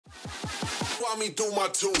While me do my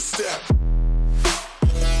two-step.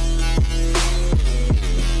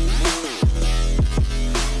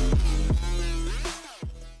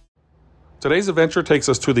 Today's adventure takes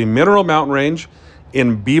us to the Mineral Mountain Range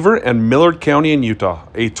in Beaver and Milford County in Utah,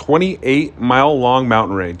 a 28-mile-long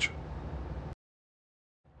mountain range.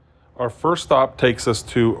 Our first stop takes us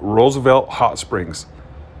to Roosevelt Hot Springs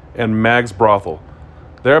and Mag's Brothel.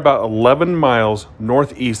 They're about 11 miles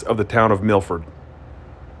northeast of the town of Milford.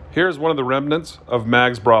 Here's one of the remnants of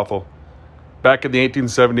Mag's Brothel. Back in the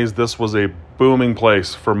 1870s, this was a booming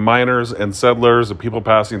place for miners and settlers and people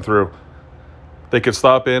passing through. They could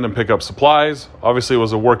stop in and pick up supplies. Obviously, it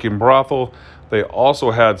was a working brothel. They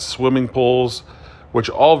also had swimming pools, which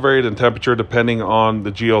all varied in temperature depending on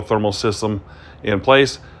the geothermal system in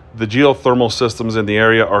place. The geothermal systems in the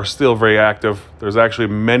area are still very active. There's actually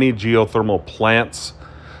many geothermal plants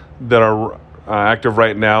that are active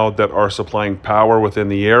right now that are supplying power within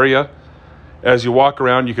the area. As you walk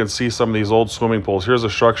around, you can see some of these old swimming pools. Here's a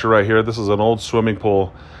structure right here. This is an old swimming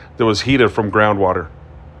pool that was heated from groundwater.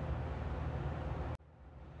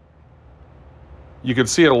 You can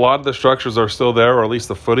see a lot of the structures are still there, or at least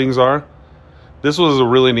the footings are. This was a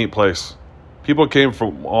really neat place. People came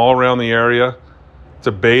from all around the area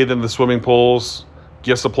to bathe in the swimming pools,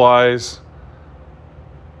 get supplies,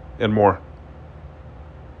 and more.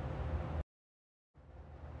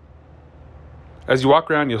 As you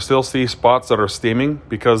walk around, you'll still see spots that are steaming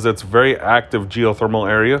because it's a very active geothermal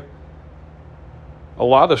area. A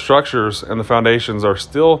lot of the structures and the foundations are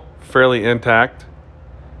still fairly intact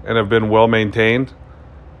and have been well maintained.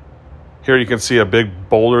 Here you can see a big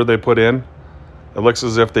boulder they put in. It looks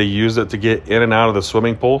as if they used it to get in and out of the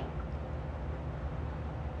swimming pool.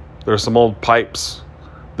 There's some old pipes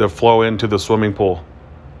that flow into the swimming pool.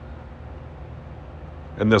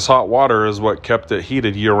 And this hot water is what kept it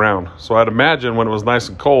heated year-round. So I'd imagine when it was nice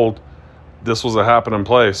and cold, this was a happening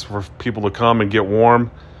place for people to come and get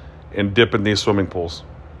warm and dip in these swimming pools.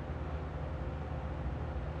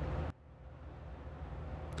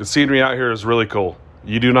 The scenery out here is really cool.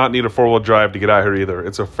 You do not need a four-wheel drive to get out here either.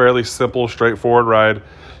 It's a fairly simple, straightforward ride.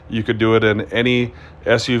 You could do it in any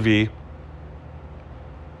SUV.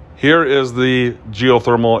 Here is the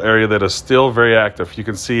geothermal area that is still very active. You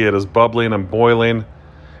can see it is bubbling and boiling.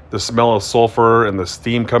 The smell of sulfur and the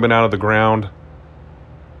steam coming out of the ground.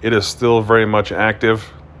 It is still very much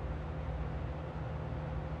active.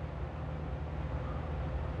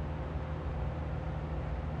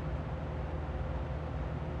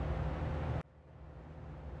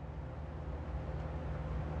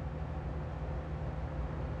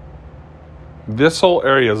 This whole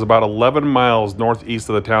area is about 11 miles northeast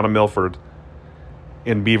of the town of Milford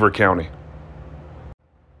in Beaver County.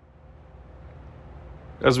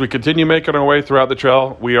 As we continue making our way throughout the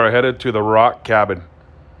trail, we are headed to the Rock Cabin.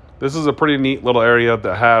 This is a pretty neat little area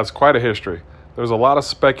that has quite a history. There's a lot of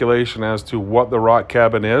speculation as to what the Rock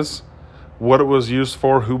Cabin is, what it was used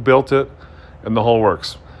for, who built it, and the whole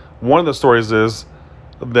works. One of the stories is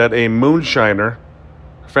that a moonshiner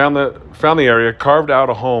found the area, carved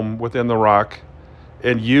out a home within the rock,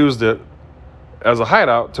 and used it as a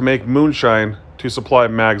hideout to make moonshine to supply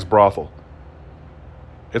Mag's Brothel.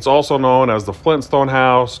 It's also known as the Flintstone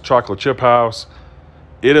House, Chocolate Chip House.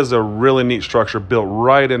 It is a really neat structure built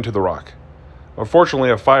right into the rock. Unfortunately,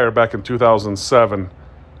 a fire back in 2007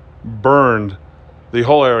 burned the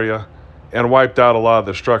whole area and wiped out a lot of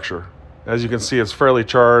the structure. As you can see, it's fairly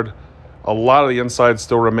charred. A lot of the inside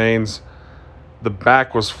still remains. The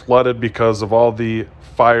back was flooded because of all the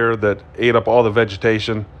fire that ate up all the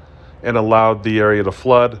vegetation and allowed the area to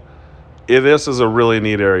flood. This is a really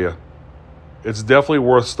neat area. It's definitely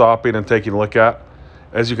worth stopping and taking a look at.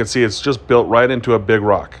 As you can see, it's just built right into a big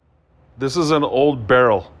rock. This is an old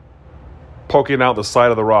barrel poking out the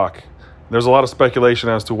side of the rock. There's a lot of speculation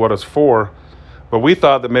as to what it's for, but we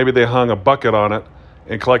thought that maybe they hung a bucket on it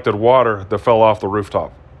and collected water that fell off the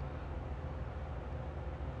rooftop.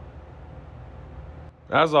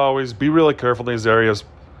 As always, be really careful in these areas.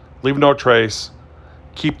 Leave no trace,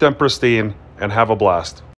 keep them pristine, and have a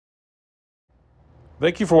blast.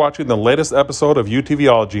 Thank you for watching the latest episode of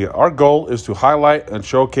UTVology. Our goal is to highlight and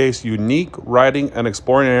showcase unique riding and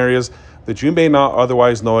exploring areas that you may not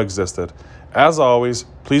otherwise know existed. As always,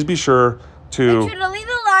 please be sure to make sure to leave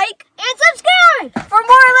a like and subscribe for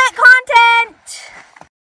more lit content.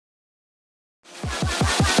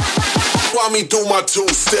 While me do my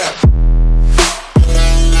two-step.